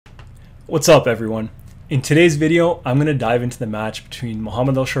What's up, everyone? In today's video, I'm going to dive into the match between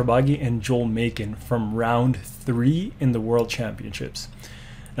Mohamed El Shorbagy and Joel Makin from round 3 in the World Championships.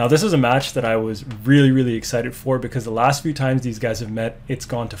 Now, this is a match that I was really excited for because the last few times these guys have met, it's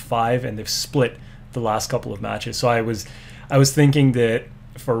gone to 5 and they've split the last couple of matches. So I was thinking that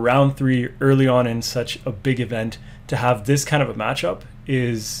for round 3 early on in such a big event, to have this kind of a matchup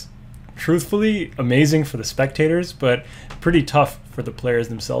is truthfully amazing for the spectators, but pretty tough for the players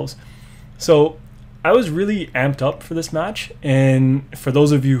themselves. So I was really amped up for this match, and for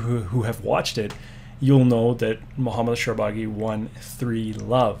those of you who have watched it, you'll know that Mohamed El Shorbagy won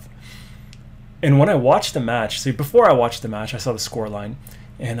 3-love. And when I watched the match, see, before I watched the match, I saw the scoreline,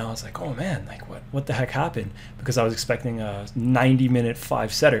 and I was like, oh man, like what the heck happened? Because I was expecting a 90-minute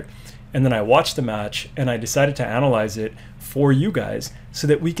 5-setter. And then I watched the match, and I decided to analyze it for you guys so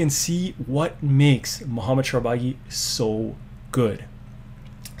that we can see what makes Mohamed Shorbagy so good.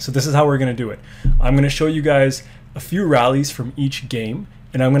 So this is how we're going to do it. I'm going to show you guys a few rallies from each game,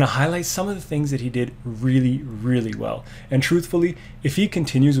 and I'm going to highlight some of the things that he did really well. And truthfully, if he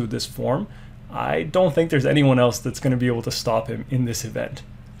continues with this form, I don't think there's anyone else that's going to be able to stop him in this event.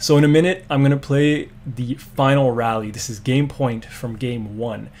 So in a minute, I'm going to play the final rally. This is game point from game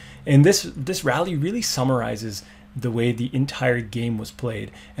 1. And this rally really summarizes the way the entire game was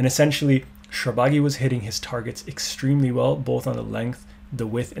played. And essentially, Shorbagy was hitting his targets extremely well, both on the length, the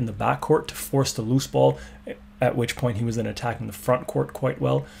width in the backcourt to force the loose ball, at which point he was then attacking the front court quite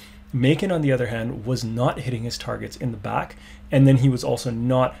well. Makin, on the other hand, was not hitting his targets in the back, and then he was also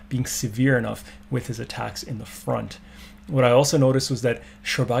not being severe enough with his attacks in the front. What I also noticed was that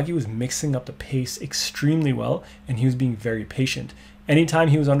Shorbagy was mixing up the pace extremely well, and he was being very patient. Anytime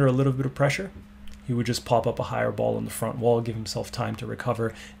he was under a little bit of pressure, he would just pop up a higher ball on the front wall, give himself time to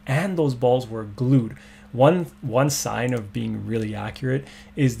recover, and those balls were glued. One sign of being really accurate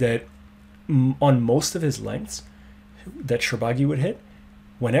is that on most of his lengths that Shorbagy would hit,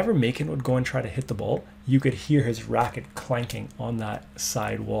 whenever Makin would go and try to hit the ball, you could hear his racket clanking on that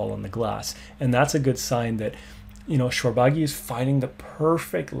side wall on the glass. And that's a good sign that, you know, Shorbagy is finding the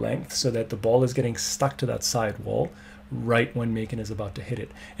perfect length so that the ball is getting stuck to that side wall right when Makin is about to hit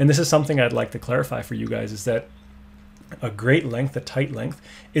it. And this is something I'd like to clarify for you guys, is that a great length, a tight length,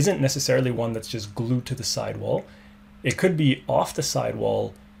 isn't necessarily one that's just glued to the sidewall. It could be off the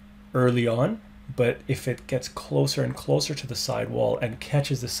sidewall early on, but if it gets closer and closer to the sidewall and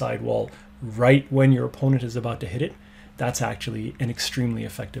catches the sidewall right when your opponent is about to hit it, that's actually an extremely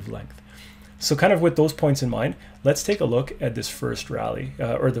effective length. So kind of with those points in mind, let's take a look at this first rally,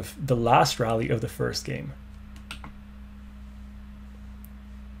 or the last rally of the first game.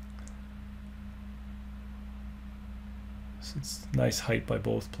 It's nice height by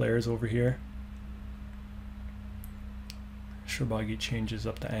both players over here. Shorbagy changes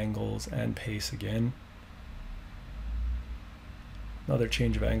up the angles and pace again. Another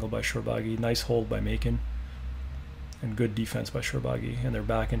change of angle by Shorbagy. Nice hold by Makin. And good defense by Shorbagy. And they're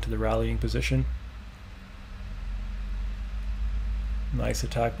back into the rallying position. Nice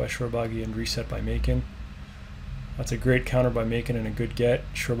attack by Shorbagy and reset by Makin. That's a great counter by Makin and a good get.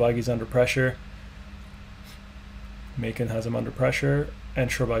 Shorbagy's under pressure. Makin has him under pressure, and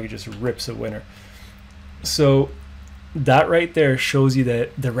Shorbagy just rips a winner. So that right there shows you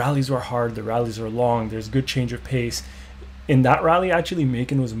that the rallies were hard, the rallies are long, there's good change of pace. In that rally, actually,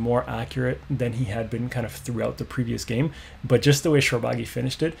 Makin was more accurate than he had been kind of throughout the previous game, but just the way Shorbagy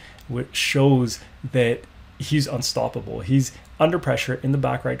finished it, which shows that he's unstoppable. He's under pressure in the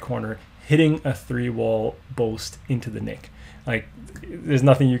back right corner, hitting a 3-wall boast into the nick. Like, there's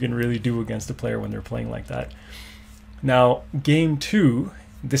nothing you can really do against a player when they're playing like that. Now, game 2,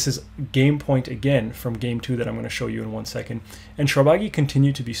 this is game point again from game 2 that I'm going to show you in 1 second. And Shorbagy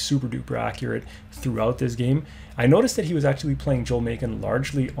continued to be super duper accurate throughout this game. I noticed that he was actually playing Joel Makin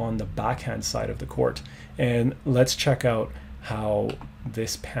largely on the backhand side of the court. And let's check out how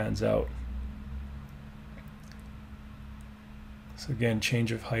this pans out. So again,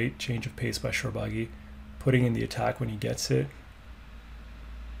 change of height, change of pace by Shorbagy, putting in the attack when he gets it.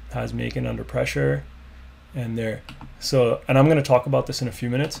 Has Makin under pressure. And there. So, and I'm going to talk about this in a few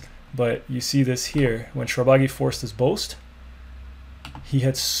minutes, but you see this here. When Shorbagy forced his boast, he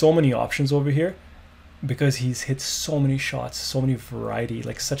had so many options over here because he's hit so many shots, so many variety,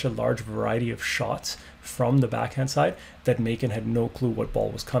 like such a large variety of shots from the backhand side that Makin had no clue what ball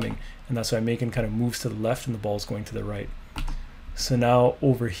was coming. And that's why Makin kind of moves to the left and the ball's going to the right. So now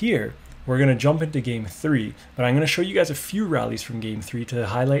over here, we're going to jump into game 3, but I'm going to show you guys a few rallies from game 3 to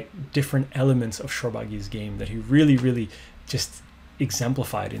highlight different elements of Shorbagy's game that he really just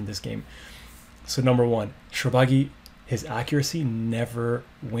exemplified in this game. So number 1, Shorbagy his accuracy never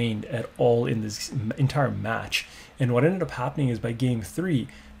waned at all in this entire match. And what ended up happening is by game 3,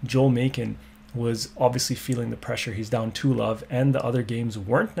 Joel Makin was obviously feeling the pressure. He's down 2-love, and the other games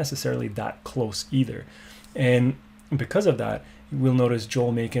weren't necessarily that close either. And because of that, we'll notice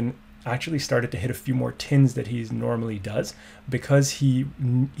Joel Makin actually started to hit a few more tins that he normally does, because he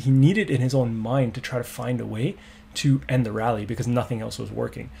needed in his own mind to try to find a way to end the rally, because nothing else was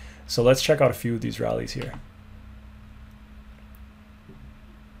working. So let's check out a few of these rallies here.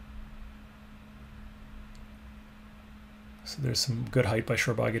 So there's some good height by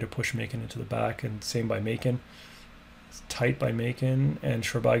Shorbagy to push Makin into the back, and same by Makin. It's tight by Makin, and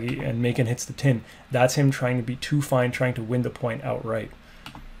Shorbagy, and Makin hits the tin. That's him trying to be too fine, trying to win the point outright.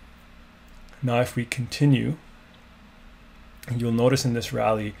 Now if we continue, you'll notice in this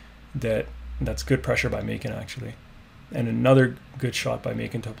rally that that's good pressure by Makin actually. And another good shot by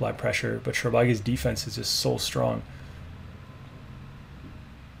Makin to apply pressure, but Shorbagy's defense is just so strong.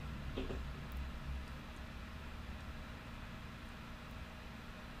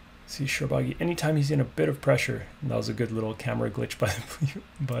 See Shorbagy, anytime he's in a bit of pressure, and that was a good little camera glitch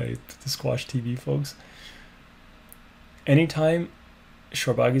by the Squash TV folks. Anytime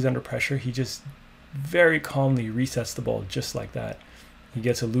Shorbagy's under pressure, he just very calmly resets the ball just like that. He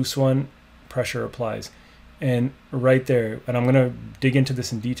gets a loose one, pressure applies. And right there, and I'm going to dig into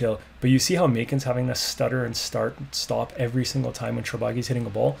this in detail, but you see how Makin's having to stutter and start and stop every single time when Shorbagy's hitting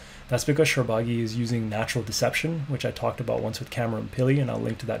a ball? That's because Shorbagy is using natural deception, which I talked about once with Cameron Pilley, and I'll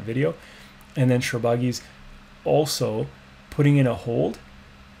link to that video. And then Shorbagy's also putting in a hold,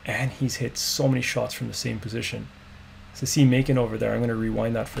 and he's hit so many shots from the same position. So see Makin over there, I'm going to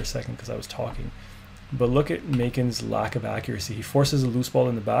rewind that for a second because I was talking. But look at Makin's lack of accuracy. He forces a loose ball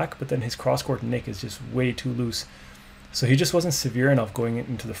in the back, but then his cross-court nick is just way too loose. So he just wasn't severe enough going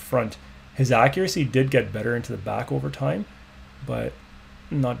into the front. His accuracy did get better into the back over time, but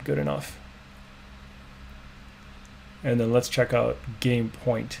not good enough. And then let's check out game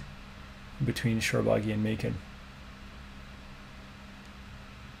point between Shorbagy and Makin.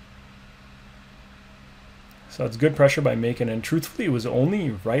 So it's good pressure by Makin, and truthfully it was only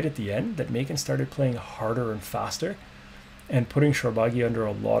right at the end that Makin started playing harder and faster and putting Shorbagy under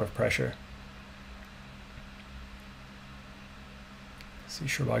a lot of pressure. See,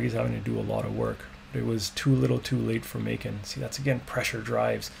 Shorbagy's having to do a lot of work, but it was too little too late for Makin. See, that's again pressure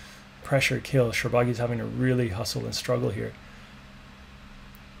drives, pressure kill. Shorbagy's having to really hustle and struggle here.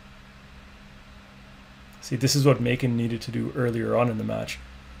 See, this is what Makin needed to do earlier on in the match.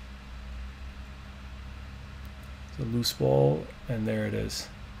 The loose ball, and there it is,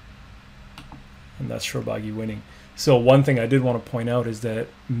 and that's Shorbagy winning. So one thing I did want to point out is that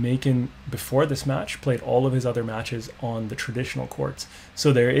Makin before this match played all of his other matches on the traditional courts,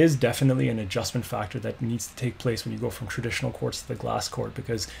 so there is definitely an adjustment factor that needs to take place when you go from traditional courts to the glass court,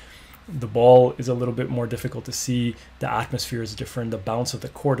 because the ball is a little bit more difficult to see, the atmosphere is different, the bounce of the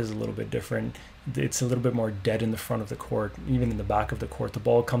court is a little bit different, it's a little bit more dead in the front of the court, even in the back of the court. The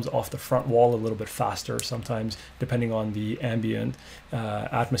ball comes off the front wall a little bit faster sometimes, depending on the ambient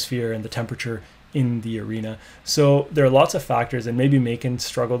atmosphere and the temperature in the arena. So there are lots of factors, and maybe Makin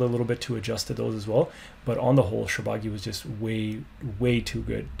struggled a little bit to adjust to those as well, but on the whole, Shorbagy was just way too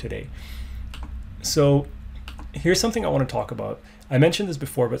good today. So here's something I want to talk about. I mentioned this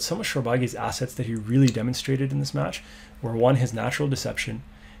before, but some of Shorbagy's assets that he really demonstrated in this match were, one, his natural deception.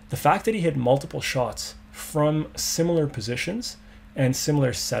 The fact that he hit multiple shots from similar positions and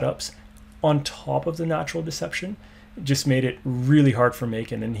similar setups on top of the natural deception just made it really hard for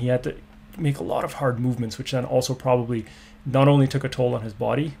Makin, and he had to make a lot of hard movements, which then also probably not only took a toll on his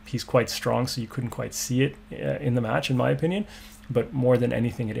body, he's quite strong, so you couldn't quite see it in the match, in my opinion, but more than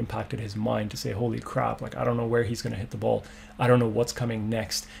anything, it impacted his mind to say, holy crap, like, I don't know where he's going to hit the ball. I don't know what's coming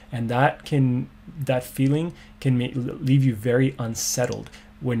next. And that feeling can leave you very unsettled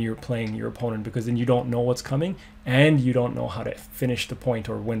when you're playing your opponent, because then you don't know what's coming and you don't know how to finish the point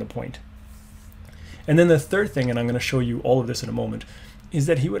or win the point. And then the third thing, and I'm going to show you all of this in a moment, is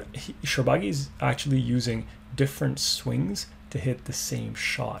that Shorbagy's actually using different swings to hit the same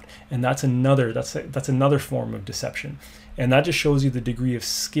shot, and that's another form of deception, and that just shows you the degree of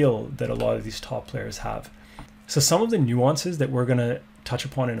skill that a lot of these top players have. So some of the nuances that we're going to touch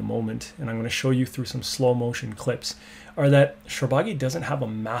upon in a moment, and I'm going to show you through some slow motion clips, are that Shorbagy doesn't have a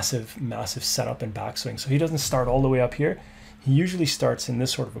massive setup and backswing. So he doesn't start all the way up here. He usually starts in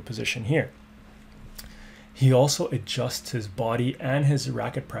this sort of a position here. He also adjusts his body and his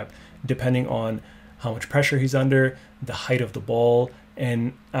racket prep depending on how much pressure he's under, the height of the ball,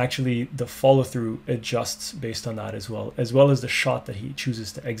 and actually the follow through adjusts based on that as well as the shot that he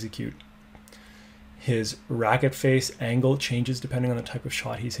chooses to execute. His racket face angle changes depending on the type of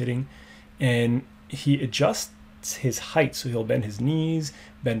shot he's hitting, and he adjusts his height, so he'll bend his knees,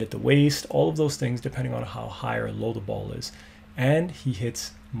 bend at the waist, all of those things depending on how high or low the ball is. And he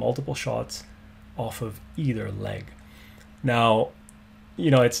hits multiple shots off of either leg. Now, you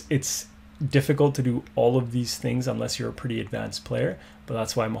know, it's difficult to do all of these things unless you're a pretty advanced player, but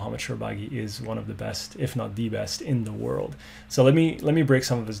that's why Mohamed Shorbagy is one of the best, if not the best, in the world. So let me break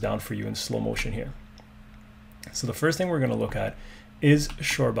some of this down for you in slow motion here. So the first thing we're going to look at is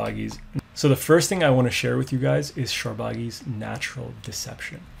Shorbagy's. So the first thing I want to share with you guys is Shorbagy's natural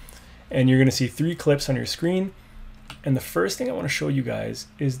deception. And you're going to see 3 clips on your screen. And the first thing I want to show you guys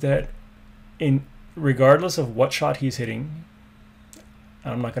is that regardless of what shot he's hitting,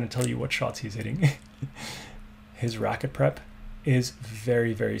 I'm not going to tell you what shots he's hitting, his racket prep is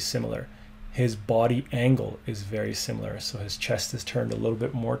very, very similar. His body angle is very similar. So his chest is turned a little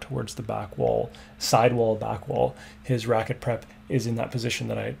bit more towards the back wall, side wall, back wall. His racket prep is in that position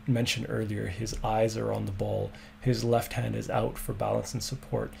that I mentioned earlier. His eyes are on the ball. His left hand is out for balance and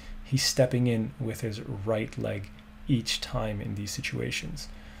support. He's stepping in with his right leg each time in these situations.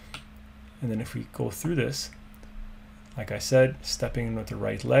 And then if we go through this, like I said, stepping in with the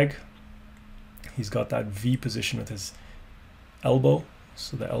right leg, he's got that V position with his elbow.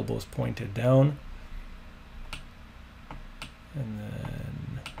 So the elbow is pointed down. And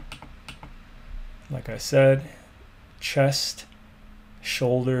then, like I said, chest,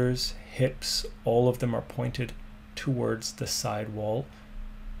 shoulders, hips, all of them are pointed towards the side wall.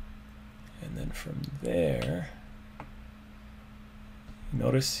 And then from there,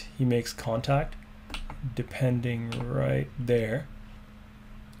 notice he makes contact depending right there.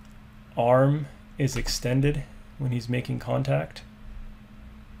 Arm is extended when he's making contact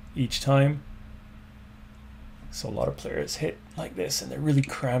each time. So a lot of players hit like this and they're really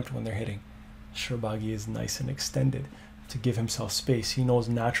cramped when they're hitting. Shorbagy is nice and extended to give himself space. He knows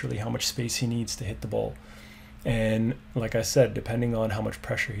naturally how much space he needs to hit the ball. And like I said, depending on how much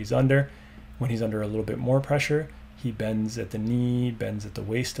pressure he's under, when he's under a little bit more pressure, he bends at the knee, bends at the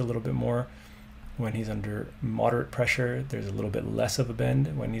waist a little bit more. When he's under moderate pressure, there's a little bit less of a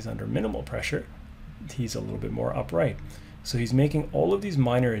bend. When he's under minimal pressure, he's a little bit more upright. So he's making all of these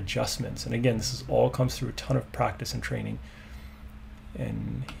minor adjustments. And again, this all comes through a ton of practice and training.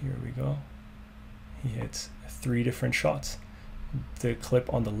 And here we go. He hits 3 different shots. The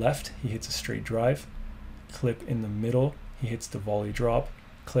clip on the left, he hits a straight drive. Clip in the middle, he hits the volley drop.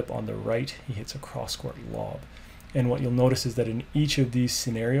 Clip on the right, he hits a cross-court lob. And what you'll notice is that in each of these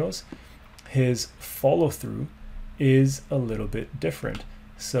scenarios, his follow-through is a little bit different.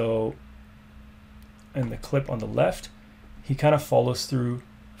 So in the clip on the left, he kind of follows through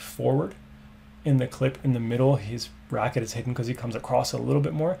forward. In the clip in the middle, his racket is hidden because he comes across a little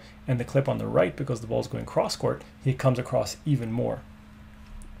bit more. And the clip on the right, because the ball is going cross-court, he comes across even more.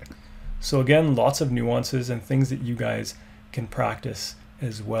 So again, lots of nuances and things that you guys can practice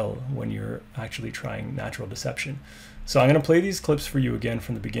as well when you're actually trying natural deception. So I'm going to play these clips for you again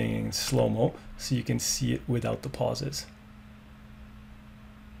from the beginning in slow-mo so you can see it without the pauses.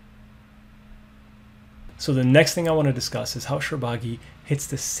 So the next thing I want to discuss is how Shorbagy hits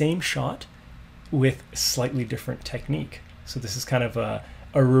the same shot with slightly different technique. So this is kind of a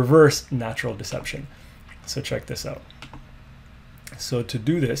reverse natural deception. So check this out. So to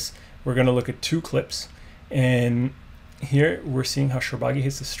do this, we're going to look at 2 clips, and here we're seeing how Shorbagy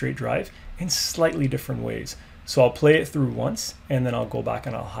hits the straight drive in slightly different ways. So I'll play it through once, and then I'll go back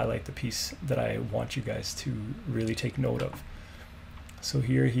and I'll highlight the piece that I want you guys to really take note of. So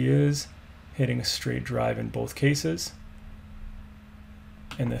here he is hitting a straight drive in both cases.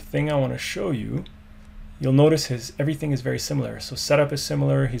 And the thing I want to show you, you'll notice everything is very similar. So setup is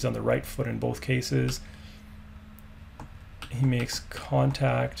similar. He's on the right foot in both cases. He makes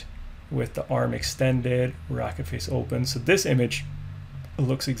contact with the arm extended, racket face open. So this image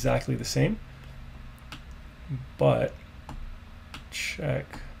looks exactly the same, but check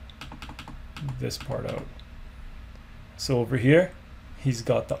this part out. So over here, he's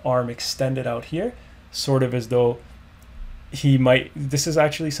got the arm extended out here, sort of as though he might, this is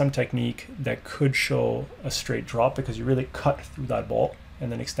actually some technique that could show a straight drop because you really cut through that ball and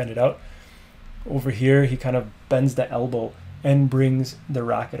then extend it out. Over here, he kind of bends the elbow and brings the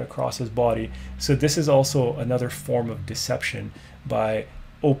racket across his body. So this is also another form of deception by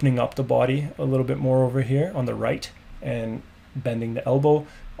opening up the body a little bit more over here on the right and bending the elbow.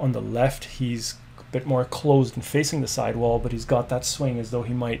 On the left, he's a bit more closed and facing the sidewall, but he's got that swing as though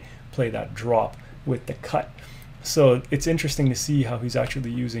he might play that drop with the cut. So it's interesting to see how he's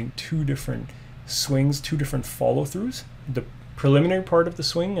actually using 2 different swings, 2 different follow-throughs. The preliminary part of the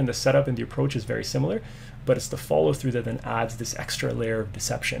swing and the setup and the approach is very similar, but it's the follow through that then adds this extra layer of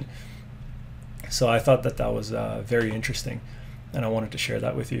deception. So I thought that that was very interesting, and I wanted to share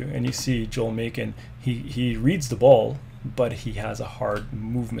that with you. And you see Joel Makin, he reads the ball, but he has a hard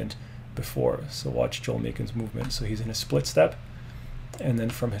movement before. So watch Joel Makin's movement. So he's in a split step, and then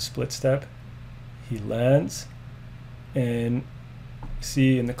from his split step, he lands, and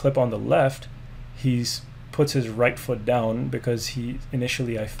see in the clip on the left, he's puts his right foot down because he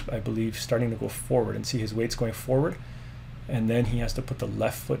initially, I believe, starting to go forward, and see his weight's going forward, and then he has to put the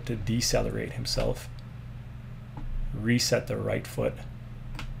left foot to decelerate himself, reset the right foot,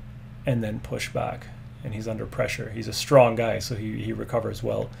 and then push back. And he's under pressure. He's a strong guy, so he recovers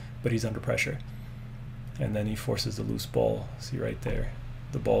well, but he's under pressure. And then he forces the loose ball. See right there,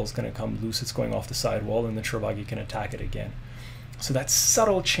 the ball's going to come loose. It's going off the sidewall, and then Shorbagy can attack it again. So that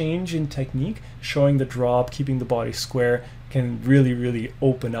subtle change in technique, showing the drop, keeping the body square, can really, really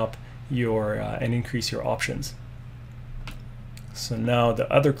open up your and increase your options. So now the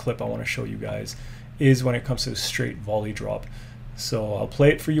other clip I want to show you guys is when it comes to a straight volley drop. So I'll play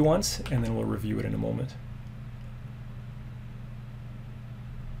it for you once, and then we'll review it in a moment.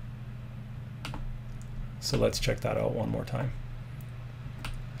 So let's check that out one more time.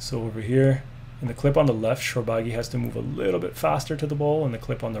 So over here, in the clip on the left, Shorbagy has to move a little bit faster to the ball. In the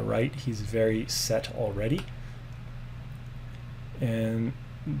clip on the right, he's very set already. And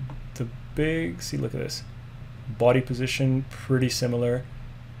the big, see, look at this. Body position, pretty similar.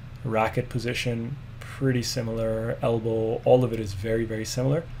 Racket position, pretty similar. Elbow, all of it is very, very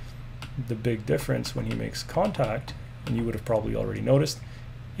similar. The big difference when he makes contact, and you would have probably already noticed,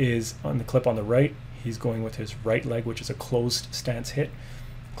 is on the clip on the right, he's going with his right leg, which is a closed stance hit.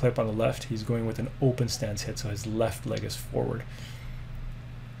 Clip on the left, he's going with an open stance hit, so his left leg is forward.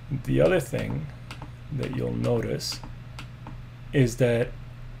 The other thing that you'll notice is that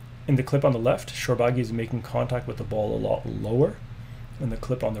in the clip on the left, Shorbagy is making contact with the ball a lot lower. In the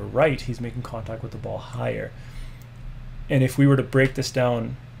clip on the right, he's making contact with the ball higher. And if we were to break this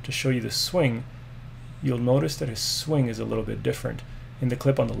down to show you the swing, you'll notice that his swing is a little bit different. In the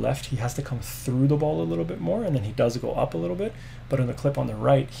clip on the left, he has to come through the ball a little bit more, and then he does go up a little bit. But in the clip on the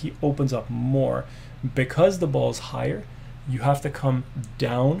right, he opens up more. Because the ball's higher, you have to come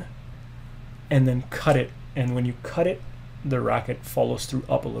down and then cut it. And when you cut it, the racket follows through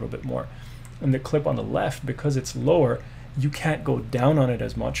up a little bit more. In the clip on the left, because it's lower, you can't go down on it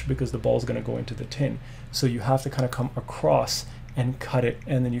as much because the ball's going to go into the tin. So you have to kind of come across and cut it,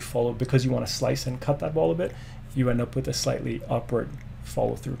 and then you follow. Because you want to slice and cut that ball a bit, you end up with a slightly upward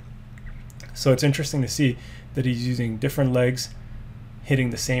follow through. So it's interesting to see that he's using different legs, hitting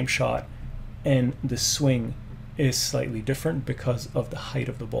the same shot, and the swing is slightly different because of the height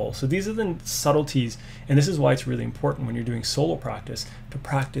of the ball. So these are the subtleties, and this is why it's really important when you're doing solo practice to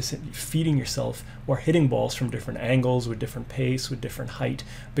practice feeding yourself or hitting balls from different angles, with different pace, with different height,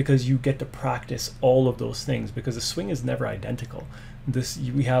 because you get to practice all of those things, because the swing is never identical.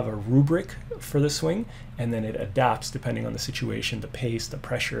 We have a rubric for the swing, and then it adapts depending on the situation, the pace, the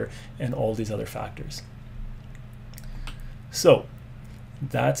pressure, and all these other factors. So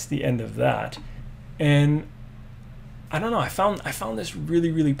that's the end of that. And I don't know, I found this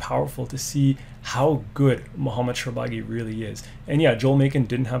really, really powerful to see how good Mohamed Shorbagy really is. And yeah, Joel Makin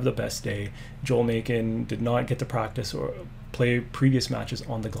didn't have the best day. Joel Makin did not get to practice or play previous matches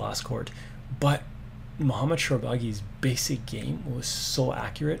on the glass court. But Mohamed Shorbagy's basic game was so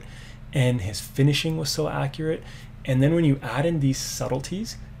accurate, and his finishing was so accurate. And then when you add in these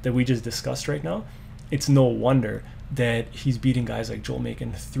subtleties that we just discussed right now, it's no wonder that he's beating guys like Joel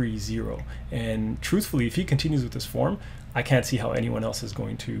Makin 3-0. And truthfully, if he continues with this form, I can't see how anyone else is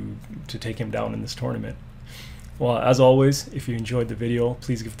going to take him down in this tournament. Well, as always, if you enjoyed the video,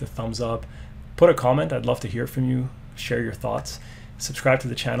 please give it a thumbs up. Put a comment, I'd love to hear from you. Share your thoughts. Subscribe to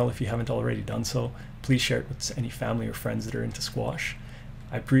the channel if you haven't already done so. Please share it with any family or friends that are into squash.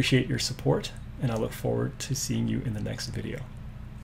 I appreciate your support, and I look forward to seeing you in the next video.